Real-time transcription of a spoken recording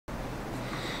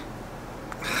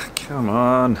Come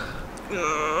on.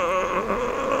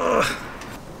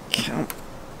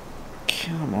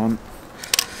 Come on.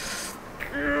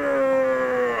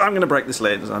 I'm going to break this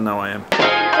lens, I know I am.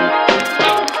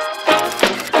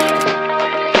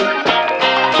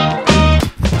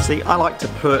 See, I like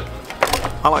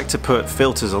to put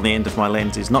filters on the end of my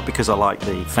lenses, not because I like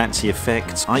the fancy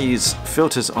effects. I use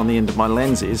filters on the end of my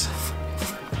lenses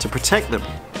to protect them.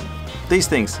 These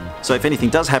things. So if anything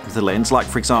does happen to the lens, like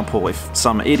for example, if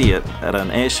some idiot at an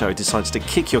air show decides to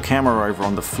kick your camera over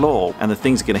on the floor and the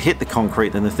thing's going to hit the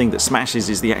concrete, then the thing that smashes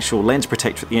is the actual lens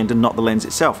protector at the end and not the lens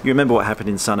itself. You remember what happened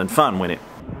in Sun and Fun when it...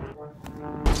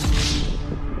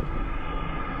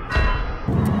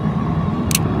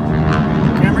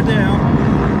 Camera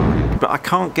down. But I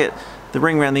can't get the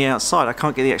ring around the outside. I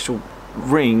can't get the actual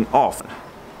ring off.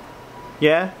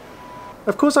 Yeah?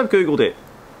 Of course I've Googled it.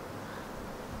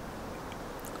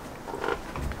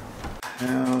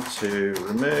 How to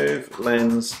remove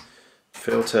lens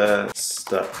filter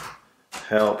stuff.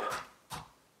 Help.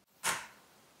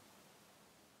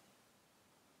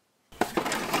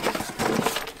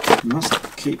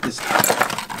 Must keep this.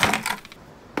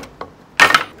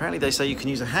 Apparently they say you can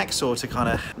use a hacksaw to kind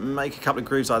of make a couple of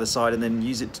grooves either side and then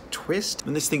use it to twist.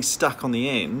 When this thing's stuck on the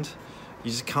end, you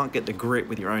just can't get the grip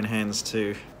with your own hands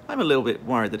to. I'm a little bit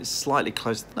worried that it's slightly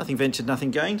close. Nothing ventured,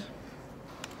 nothing gained.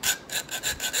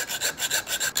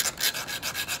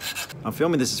 I'm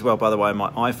filming this as well, by the way, on my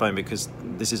iPhone because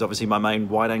this is obviously my main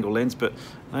wide-angle lens, but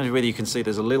I don't know whether you can see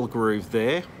there's a little groove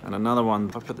there and another one.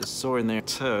 If I put the saw in there,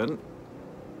 turn.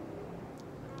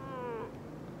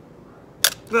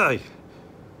 Hey.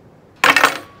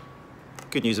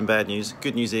 Good news and bad news.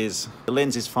 Good news is the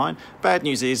lens is fine. Bad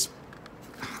news is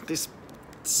this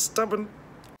stubborn.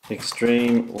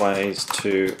 Extreme ways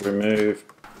to remove.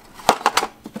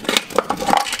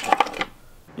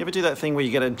 You ever do that thing where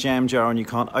you get a jam jar and you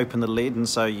can't open the lid, and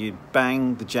so you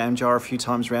bang the jam jar a few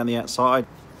times around the outside?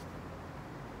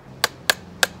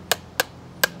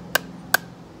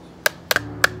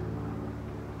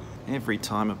 Every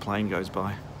time a plane goes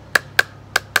by.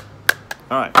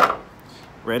 All right,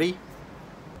 ready?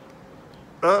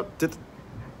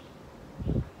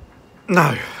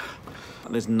 No.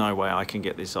 There's no way I can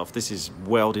get this off. This is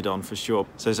welded on for sure.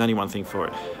 So there's only one thing for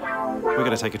it. We're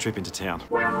going to take a trip into town.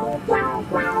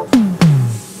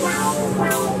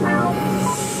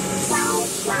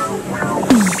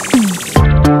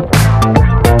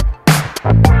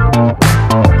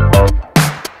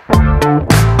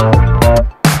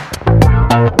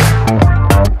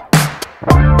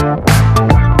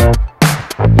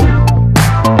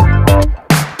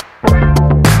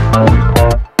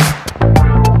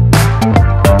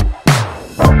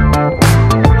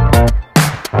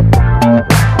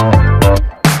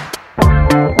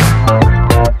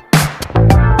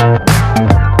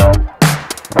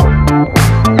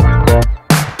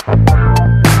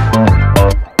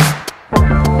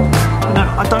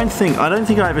 I don't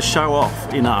think I ever show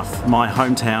off enough my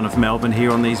hometown of Melbourne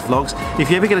here on these vlogs. If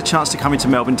you ever get a chance to come into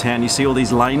Melbourne town, you see all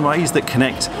these laneways that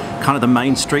connect kind of the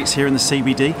main streets here in the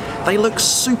CBD. They look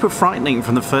super frightening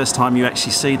from the first time you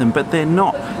actually see them, but they're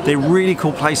not. They're really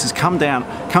cool places. Come down,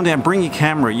 bring your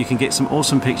camera. You can get some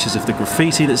awesome pictures of the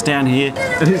graffiti that's down here.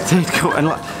 It's cool. And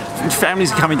like,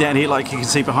 families are coming down here like you can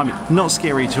see behind me. Not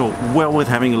scary at all. Well worth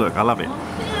having a look. I love it.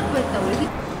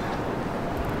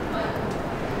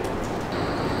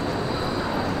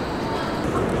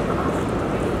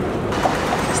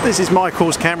 This is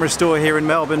Michael's camera store here in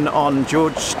Melbourne on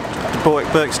George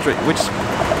Burke Street, which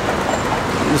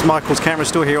is Michael's camera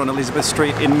store here on Elizabeth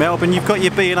Street in Melbourne. You've got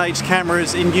your B&H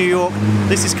cameras in New York.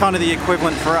 This is kind of the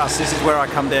equivalent for us. This is where I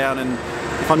come down, and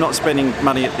if I'm not spending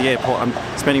money at the airport, I'm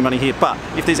spending money here. But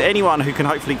if there's anyone who can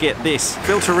hopefully get this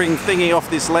filter ring thingy off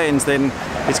this lens, then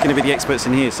it's going to be the experts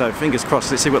in here. So fingers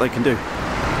crossed, let's see what they can do.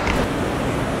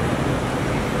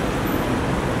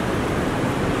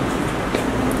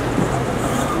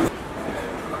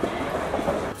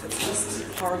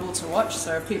 Horrible to watch,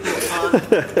 so if people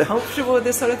aren't comfortable with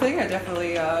this sort of thing, I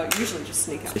definitely usually just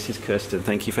sneak up. This is Kirsten,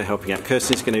 thank you for helping out.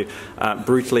 Kirsten's going to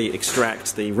brutally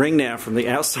extract the ring now from the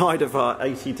outside of our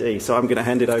 80D, so I'm going to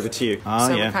hand it over to you.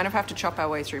 So we kind of have to chop our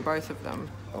way through both of them.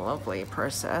 A lovely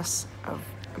process of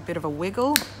a bit of a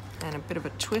wiggle and a bit of a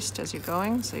twist as you're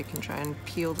going, so you can try and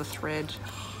peel the thread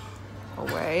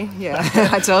away. Yeah,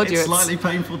 I told you. It's slightly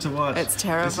painful to watch. It's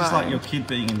terrifying. This is like your kid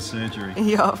being in surgery.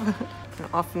 Yup. And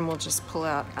often we'll just pull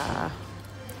out a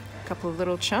couple of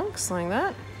little chunks like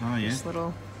that. Oh yeah. Just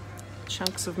little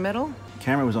chunks of metal. The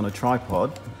camera was on a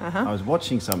tripod. I was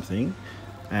watching something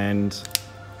and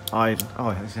hang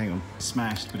on,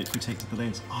 smashed, but it protected the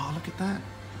lens. Oh, look at that.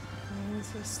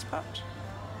 There's a spot.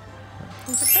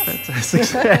 Fantastic.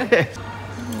 There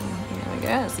we go,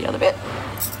 that's the other bit.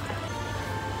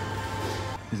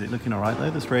 Is it looking all right though,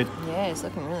 the thread? Yeah, it's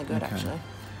looking really good actually.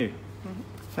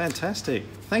 Fantastic.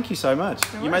 Thank you so much.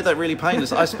 You made that really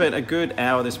painless. I spent a good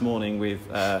hour this morning with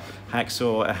a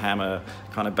hacksaw, a hammer,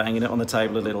 kind of banging it on the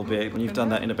table a little bit, and you've done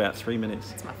that in about 3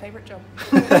 minutes. It's my favourite job.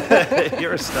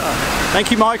 You're a star.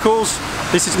 Thank you, Michaels.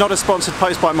 This is not a sponsored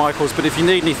post by Michaels, but if you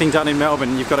need anything done in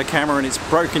Melbourne, you've got a camera and it's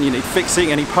broken, you need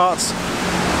fixing, any parts,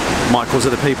 Michaels are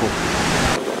the people.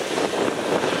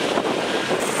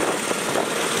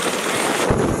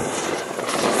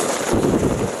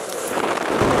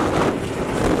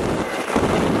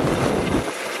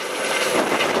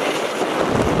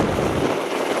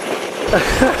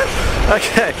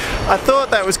 Okay, I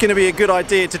thought that was going to be a good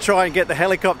idea to try and get the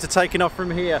helicopter taken off from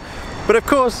here, but of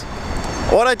course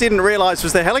what I didn't realise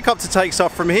was the helicopter takes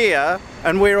off from here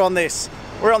and we're on this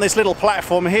little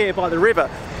platform here by the river.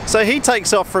 So he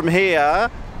takes off from here,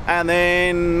 and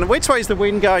then which way is the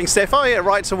wind going, Steph? Oh yeah,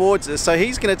 right towards us. So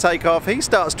he's going to take off, he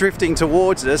starts drifting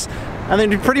towards us, and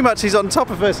then pretty much he's on top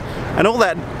of us, and all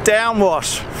that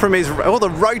downwash from all the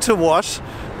rotor wash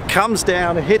comes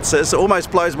down, hits us,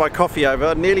 almost blows my coffee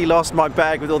over. Nearly lost my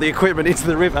bag with all the equipment into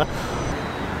the river.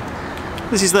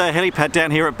 This is the helipad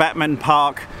down here at Batman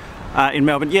Park in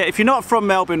Melbourne. Yeah, if you're not from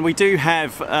Melbourne, we do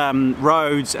have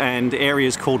roads and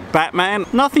areas called Batman.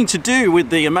 Nothing to do with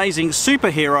the amazing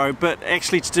superhero, but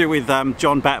actually to do with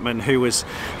John Batman, who was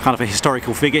kind of a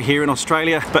historical figure here in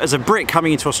Australia. But as a Brit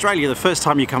coming into Australia, the first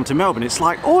time you come to Melbourne, it's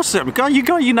like, awesome,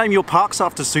 you name your parks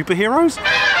after superheroes?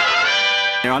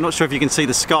 I'm not sure if you can see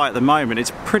the sky at the moment,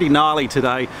 it's pretty gnarly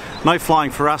today, no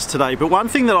flying for us today, but one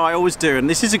thing that I always do, and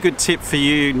this is a good tip for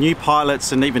you new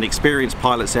pilots and even experienced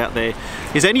pilots out there,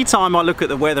 is anytime I look at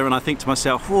the weather and I think to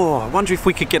myself, oh, I wonder if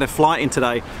we could get a flight in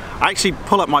today, I actually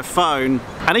pull up my phone,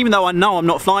 and even though I know I'm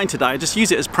not flying today, I just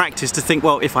use it as practice to think,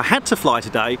 well, if I had to fly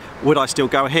today, would I still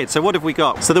go ahead? So what have we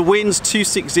got? So the wind's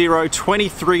 260,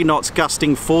 23 knots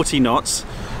gusting 40 knots.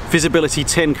 Visibility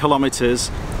 10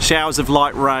 kilometers, showers of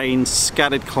light rain,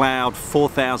 scattered cloud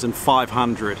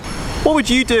 4,500. What would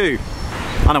you do?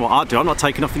 I know what I'd do, I'm not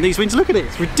taking off in these winds, look at it,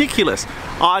 it's ridiculous.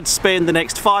 I'd spend the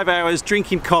next 5 hours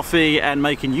drinking coffee and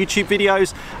making YouTube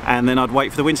videos, and then I'd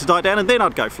wait for the wind to die down and then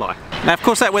I'd go fly. Now of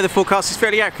course that weather forecast is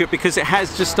fairly accurate because it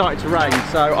has just started to rain,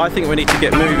 so I think we need to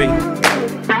get moving.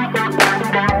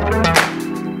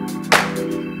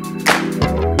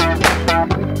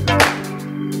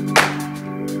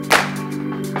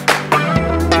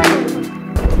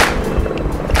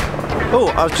 Oh,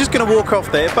 I was just going to walk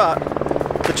off there, but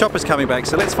the chopper's coming back,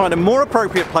 so let's find a more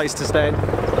appropriate place to stand.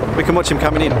 We can watch him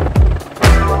coming in.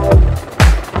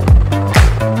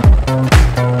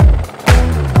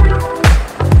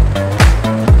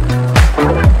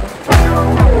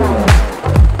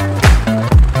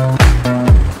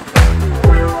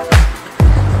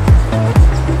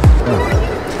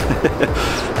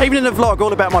 Even in a vlog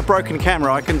all about my broken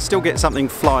camera, I can still get something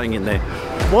flying in there.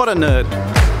 What a nerd.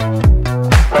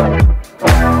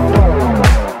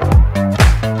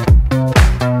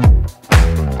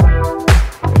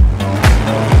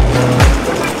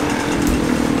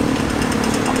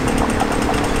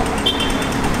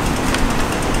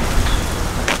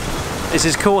 This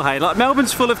is cool, hey? Like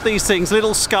Melbourne's full of these things,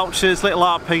 little sculptures, little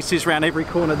art pieces around every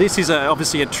corner. This is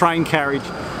obviously a train carriage.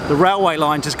 The railway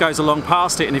line just goes along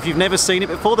past it, and if you've never seen it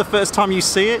before, the first time you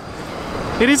see it,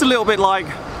 it is a little bit like,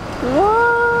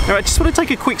 what? Now, I just want to take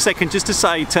a quick second just to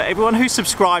say to everyone who's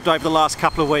subscribed over the last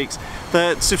couple of weeks,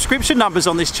 the subscription numbers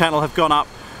on this channel have gone up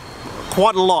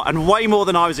quite a lot and way more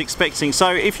than I was expecting.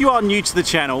 So if you are new to the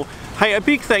channel, hey, a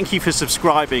big thank you for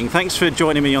subscribing. Thanks for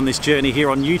joining me on this journey here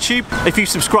on YouTube. If you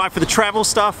subscribe for the travel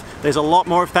stuff, there's a lot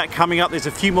more of that coming up. There's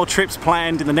a few more trips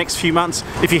planned in the next few months.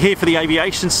 If you're here for the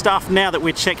aviation stuff, now that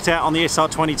we're checked out on the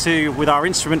SR22 with our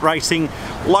instrument racing,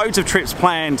 loads of trips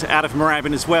planned out of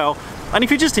Moorabbin as well. And if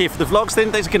you're just here for the vlogs,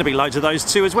 then there's going to be loads of those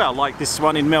too as well, like this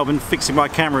one in Melbourne, fixing my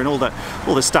camera and all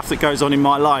the stuff that goes on in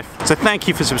my life. So thank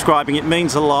you for subscribing, it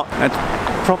means a lot.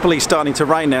 It's properly starting to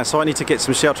rain now, so I need to get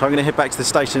some shelter. I'm going to head back to the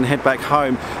station and head back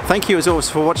home. Thank you as always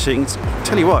for watching.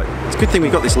 Tell you what, it's a good thing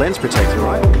we've got this lens protector,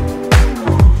 right?